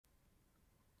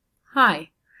Hi!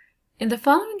 In the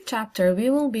following chapter, we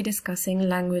will be discussing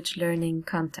language learning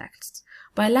contexts.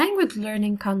 By language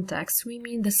learning contexts, we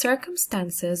mean the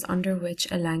circumstances under which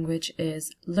a language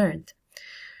is learned.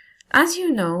 As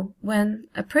you know, when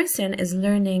a person is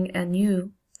learning a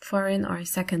new foreign or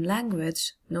second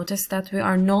language, notice that we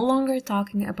are no longer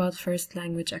talking about first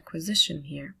language acquisition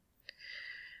here.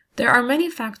 There are many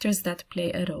factors that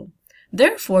play a role.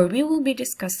 Therefore, we will be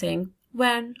discussing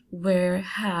when, where,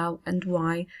 how, and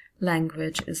why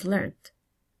language is learned.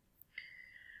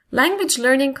 Language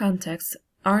learning contexts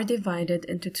are divided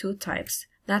into two types,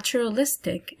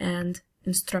 naturalistic and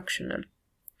instructional.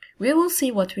 We will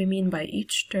see what we mean by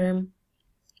each term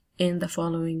in the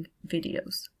following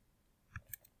videos.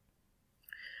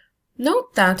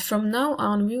 Note that from now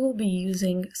on we will be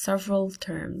using several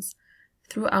terms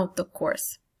throughout the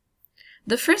course.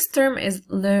 The first term is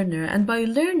learner, and by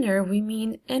learner we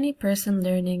mean any person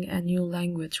learning a new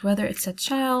language, whether it's a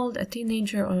child, a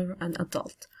teenager, or an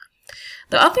adult.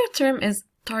 The other term is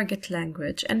target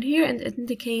language, and here it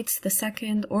indicates the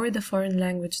second or the foreign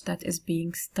language that is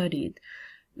being studied,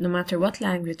 no matter what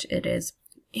language it is.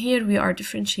 Here we are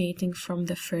differentiating from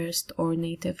the first or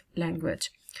native language.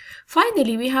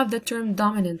 Finally, we have the term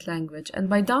dominant language, and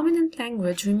by dominant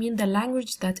language we mean the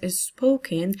language that is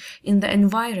spoken in the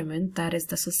environment, that is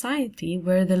the society,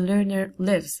 where the learner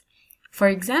lives. For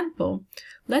example,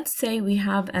 let's say we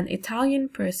have an Italian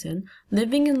person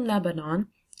living in Lebanon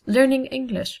learning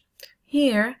English.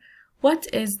 Here,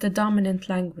 what is the dominant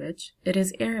language? It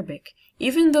is Arabic.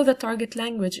 Even though the target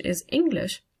language is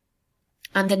English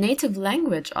and the native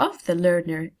language of the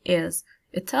learner is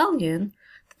Italian,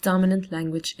 dominant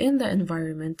language in the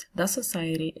environment, the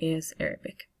society, is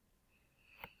Arabic.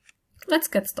 Let's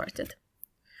get started.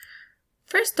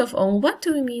 First of all, what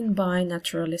do we mean by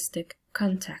naturalistic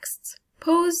contexts?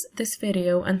 Pause this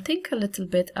video and think a little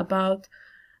bit about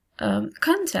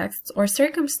contexts or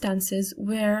circumstances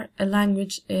where a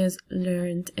language is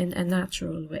learned in a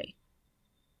natural way.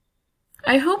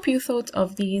 I hope you thought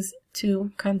of these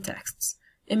two contexts,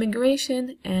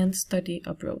 immigration and study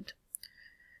abroad.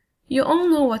 You all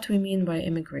know what we mean by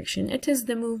immigration. It is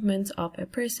the movement of a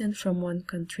person from one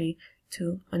country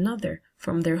to another,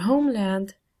 from their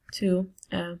homeland to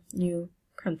a new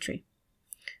country,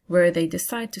 where they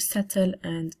decide to settle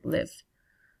and live.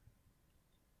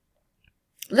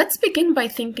 Let's begin by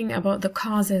thinking about the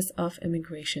causes of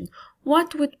immigration.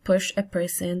 What would push a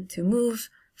person to move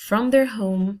from their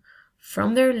home,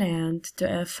 from their land,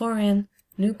 to a foreign,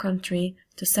 new country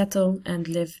to settle and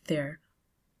live there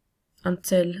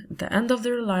until the end of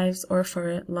their lives or for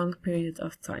a long period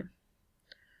of time?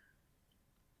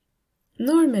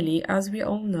 Normally, as we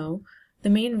all know, the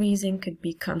main reason could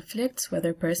be conflicts,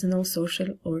 whether personal,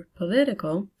 social, or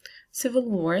political, civil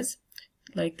wars,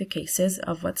 like the cases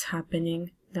of what's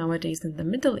happening nowadays in the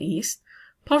Middle East,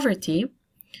 poverty,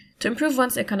 to improve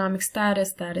one's economic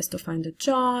status, that is to find a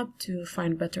job, to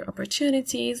find better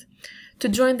opportunities, to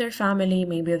join their family,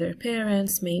 maybe their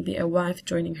parents, maybe a wife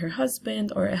joining her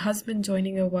husband, or a husband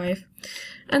joining a wife,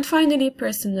 and finally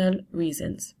personal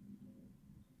reasons.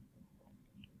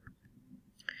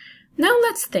 Now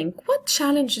let's think, what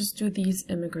challenges do these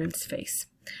immigrants face?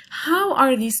 How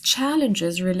are these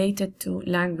challenges related to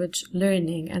language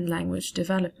learning and language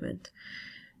development?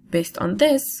 Based on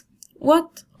this,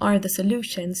 what are the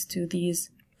solutions to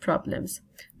these problems?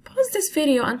 Pause this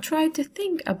video and try to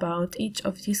think about each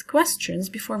of these questions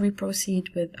before we proceed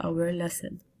with our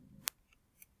lesson.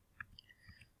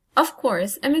 Of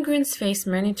course, immigrants face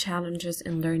many challenges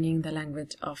in learning the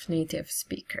language of native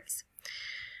speakers.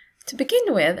 To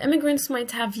begin with, immigrants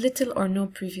might have little or no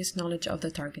previous knowledge of the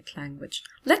target language.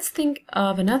 Let's think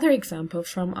of another example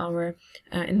from our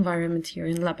environment here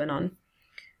in Lebanon.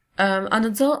 An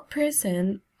adult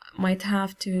person might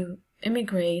have to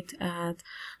immigrate at,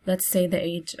 let's say, the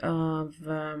age of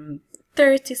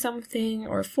 30 something,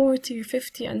 or 40, or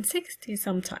 50, and 60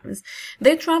 sometimes.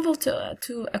 They travel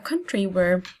to a country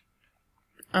where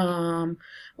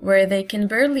they can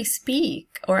barely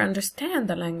speak or understand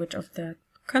the language of the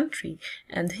country,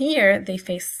 and here they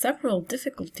face several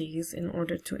difficulties in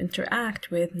order to interact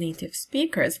with native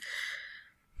speakers.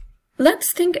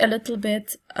 Let's think a little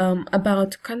bit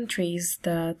about countries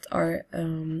that are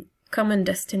common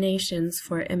destinations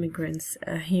for immigrants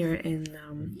here in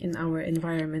our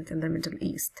environment in the Middle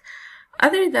East.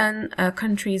 Other than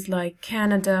countries like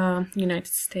Canada,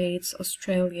 United States,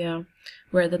 Australia,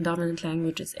 where the dominant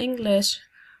language is English,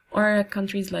 or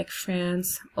countries like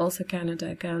France, also Canada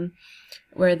again,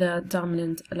 where the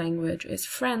dominant language is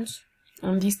French.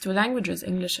 And these two languages,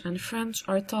 English and French,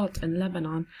 are taught in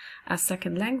Lebanon as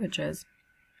second languages.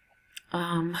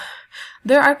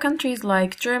 There are countries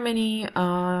like Germany,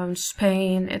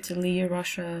 Spain, Italy,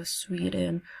 Russia,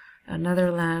 Sweden,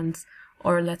 Netherlands,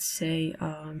 or let's say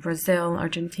Brazil,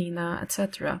 Argentina,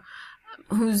 etc.,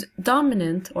 whose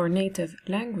dominant or native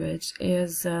language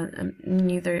is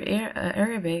neither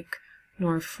Arabic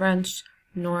nor French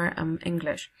nor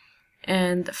English.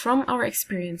 And from our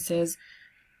experiences,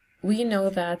 we know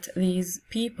that these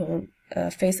people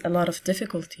face a lot of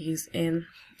difficulties in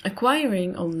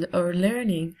acquiring or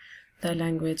learning the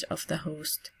language of the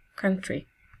host country.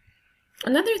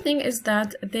 Another thing is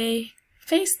that they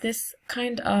face this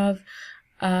kind of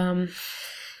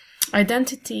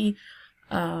identity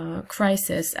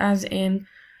crisis, as in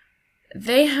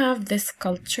they have this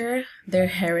culture, their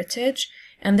heritage,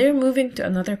 and they're moving to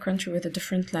another country with a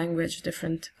different language,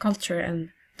 different culture, and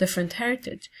different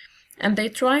heritage. And they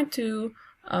try to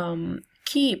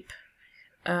keep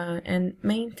and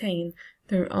maintain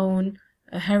their own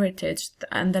heritage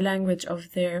and the language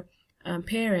of their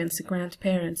parents,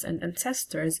 grandparents, and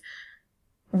ancestors,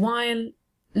 while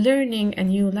learning a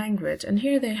new language. And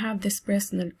here they have this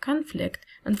personal conflict,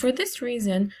 and for this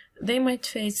reason they might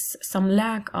face some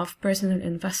lack of personal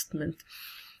investment.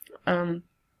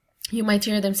 You might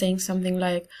hear them saying something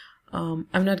like, I'm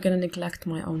not going to neglect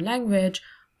my own language,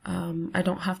 I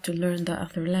don't have to learn the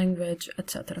other language,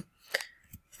 etc.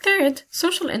 Third,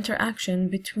 social interaction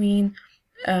between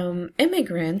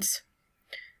immigrants,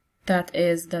 that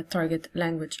is the target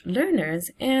language learners,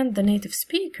 and the native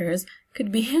speakers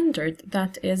could be hindered,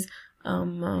 that is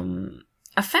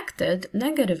affected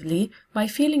negatively by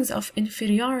feelings of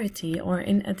inferiority or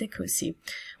inadequacy.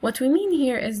 What we mean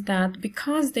here is that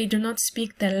because they do not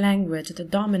speak the language, the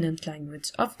dominant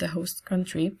language of the host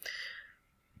country,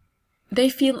 they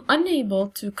feel unable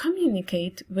to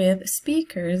communicate with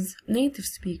speakers, native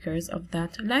speakers of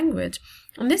that language.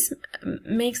 And this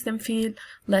makes them feel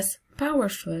less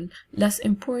powerful, less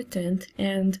important,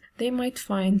 and they might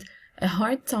find a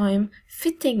hard time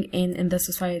fitting in the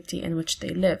society in which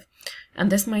they live.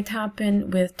 And this might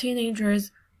happen with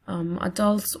teenagers,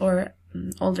 adults, or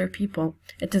older people.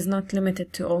 It is not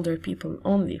limited to older people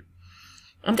only.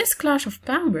 And this clash of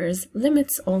powers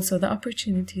limits also the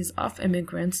opportunities of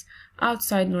immigrants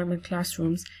outside normal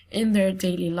classrooms in their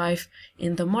daily life,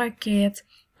 in the market,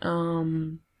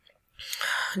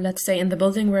 let's say in the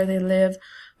building where they live,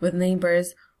 with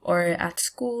neighbors, or at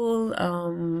school,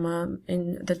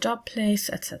 in the job place,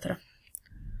 etc.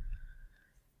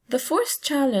 The fourth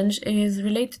challenge is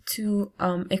related to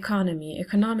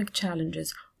economic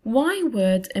challenges. Why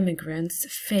would immigrants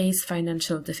face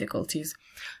financial difficulties?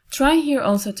 Try here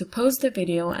also to pause the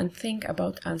video and think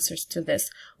about answers to this.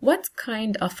 What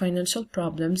kind of financial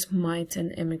problems might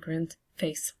an immigrant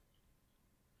face?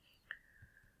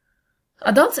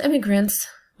 Adult immigrants,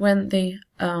 when they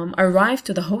arrive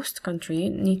to the host country,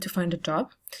 need to find a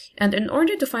job. And in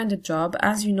order to find a job,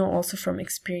 as you know also from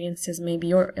experiences, maybe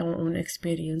your own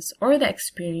experience or the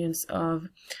experience of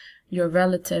your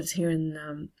relatives here in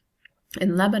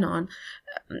Lebanon,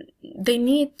 they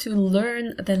need to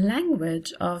learn the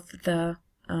language of the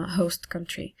host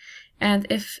country. And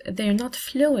if they're not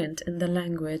fluent in the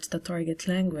language, the target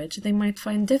language, they might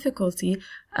find difficulty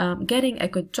getting a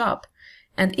good job.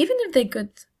 And even if they could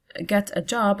get a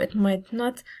job, it might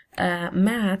not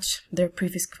match their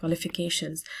previous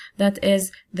qualifications. That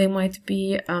is, they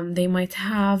might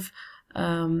have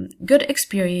good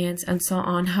experience and so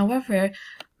on. However,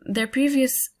 their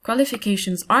previous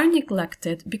qualifications are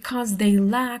neglected because they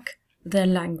lack the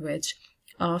language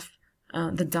of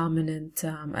the dominant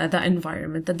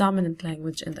environment, the dominant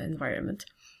language in the environment.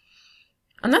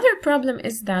 Another problem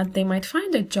is that they might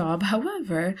find a job,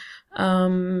 however,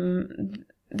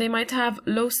 they might have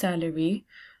low salary,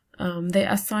 they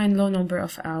assign low number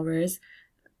of hours.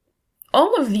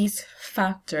 All of these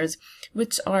factors,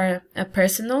 which are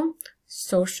personal,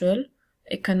 social,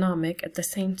 economic at the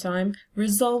same time,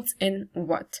 results in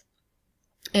what?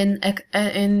 In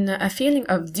a feeling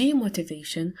of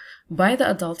demotivation by the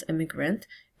adult immigrant,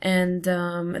 and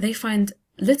they find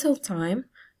little time,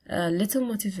 little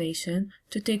motivation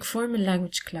to take formal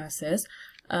language classes,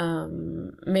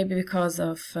 maybe because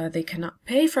of they cannot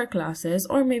pay for classes,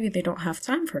 or maybe they don't have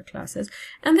time for classes.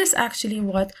 And this actually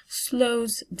what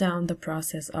slows down the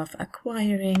process of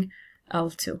acquiring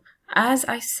L2. As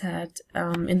I said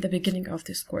in the beginning of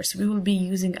this course, we will be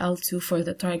using L2 for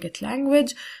the target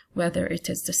language, whether it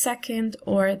is the second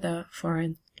or the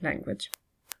foreign language.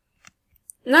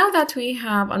 Now that we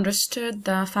have understood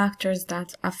the factors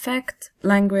that affect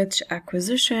language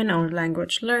acquisition or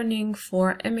language learning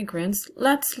for immigrants,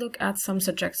 let's look at some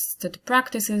suggested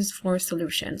practices for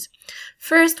solutions.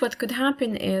 First, what could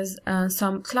happen is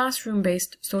some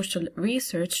classroom-based social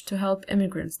research to help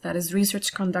immigrants, that is,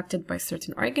 research conducted by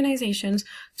certain organizations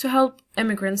to help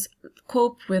immigrants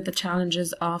cope with the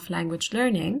challenges of language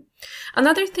learning.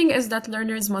 Another thing is that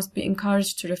learners must be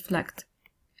encouraged to reflect.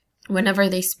 Whenever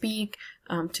they speak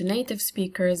to native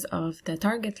speakers of the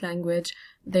target language,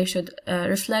 they should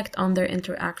reflect on their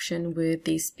interaction with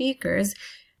these speakers.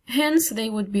 Hence, they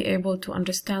would be able to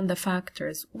understand the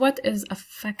factors. What is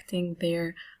affecting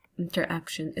their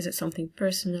interaction? Is it something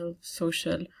personal,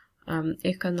 social,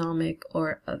 economic,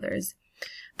 or others?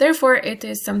 Therefore, it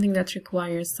is something that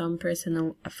requires some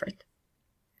personal effort.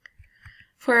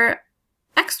 For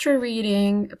extra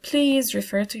reading, please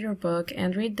refer to your book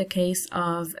and read the case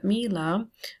of Mila,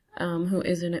 who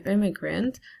is an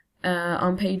immigrant.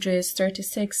 On pages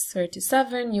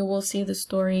 36-37, you will see the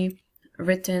story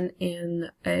written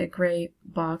in a gray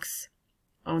box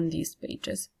on these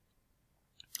pages.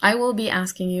 I will be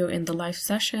asking you in the live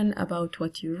session about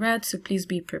what you read, so please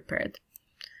be prepared.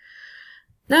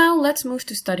 Now let's move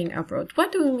to studying abroad.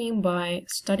 What do we mean by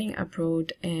studying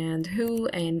abroad, and who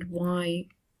and why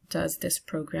does this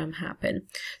program happen?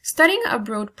 Studying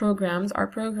abroad programs are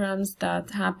programs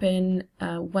that happen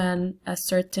when a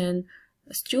certain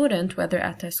student, whether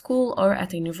at a school or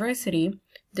at a university,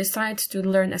 decides to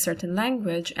learn a certain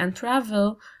language and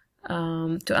travel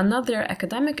to another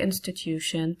academic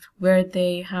institution where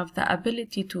they have the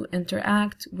ability to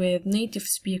interact with native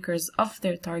speakers of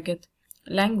their target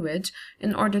language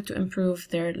in order to improve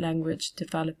their language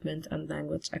development and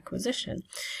language acquisition.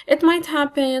 It might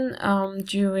happen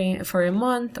for a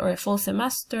month or a full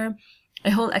semester, a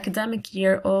whole academic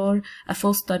year, or a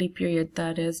full study period.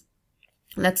 That is,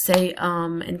 let's say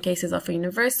in cases of a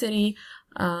university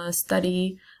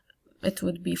study, it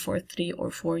would be for 3 or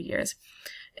 4 years.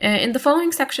 In the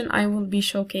following section, I will be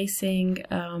showcasing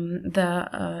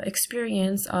the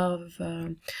experience of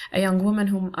a young woman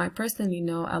whom I personally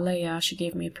know, Alaya. She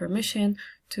gave me permission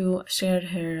to share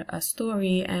her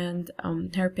story and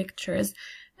her pictures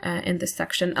in this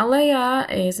section. Alaya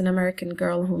is an American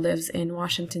girl who lives in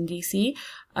Washington, D.C.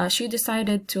 She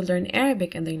decided to learn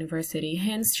Arabic in the university.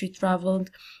 Hence, she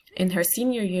traveled in her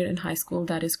senior year in high school,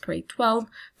 that is grade 12,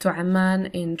 to Amman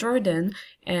in Jordan,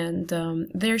 and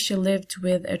there she lived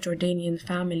with a Jordanian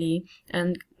family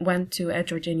and went to a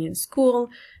Jordanian school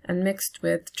and mixed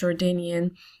with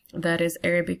Jordanian, that is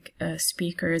Arabic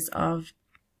speakers of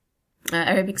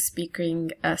Arabic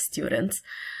speaking students.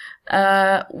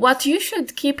 What you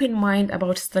should keep in mind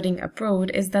about studying abroad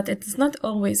is that it is not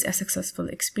always a successful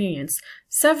experience.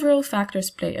 Several factors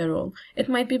play a role. It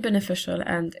might be beneficial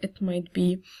and it might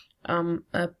be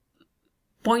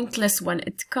pointless when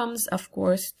it comes, of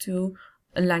course, to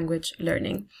language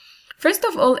learning. First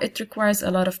of all, it requires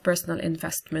a lot of personal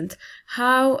investment.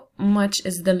 How much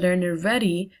is the learner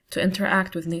ready to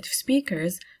interact with native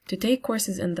speakers, to take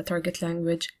courses in the target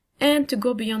language, and to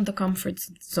go beyond the comfort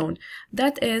zone?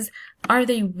 That is, are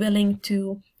they willing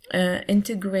to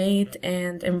integrate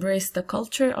and embrace the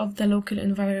culture of the local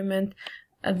environment?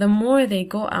 The more they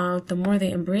go out, the more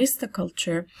they embrace the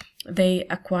culture, they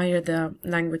acquire the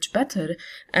language better.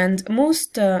 And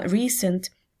most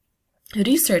recent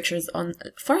researchers on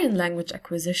foreign language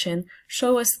acquisition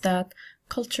show us that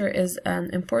culture is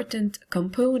an important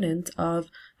component of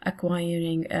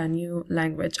acquiring a new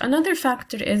language. Another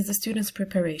factor is the student's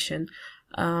preparation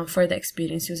for the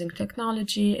experience using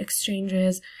technology,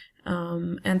 exchanges,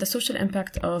 and the social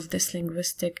impact of this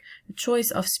linguistic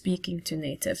choice of speaking to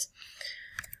natives.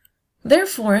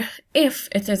 Therefore, if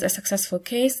it is a successful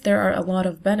case, there are a lot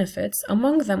of benefits.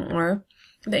 Among them are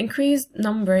the increased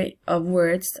number of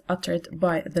words uttered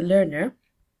by the learner,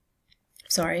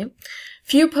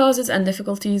 few pauses and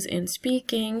difficulties in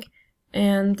speaking,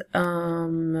 and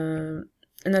in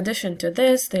addition to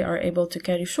this, they are able to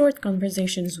carry short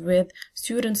conversations with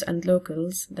students and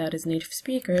locals, that is native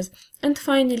speakers, and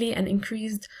finally an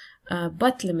increased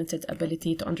but limited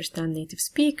ability to understand native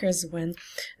speakers when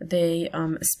they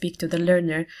speak to the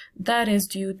learner. That is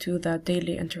due to the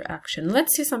daily interaction.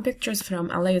 Let's see some pictures from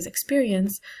Alaya's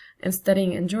experience in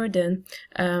studying in Jordan.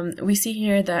 We see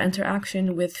here the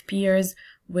interaction with peers,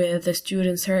 with the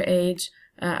students her age,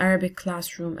 Arabic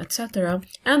classroom, etc.,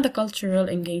 and the cultural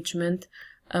engagement,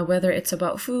 whether it's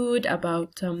about food,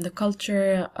 about the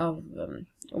culture of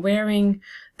wearing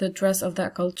the dress of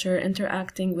that culture,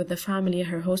 interacting with the family,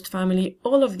 her host family.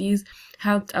 All of these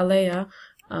helped Alaya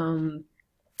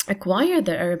acquired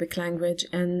the Arabic language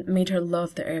and made her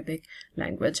love the Arabic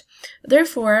language.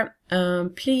 Therefore,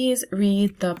 please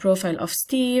read the profile of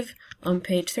Steve on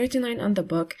page 39 on the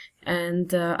book,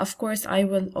 and of course I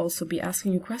will also be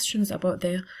asking you questions about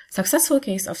the successful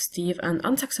case of Steve and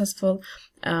unsuccessful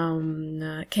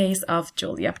case of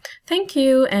Julia. Thank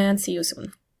you and see you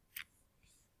soon.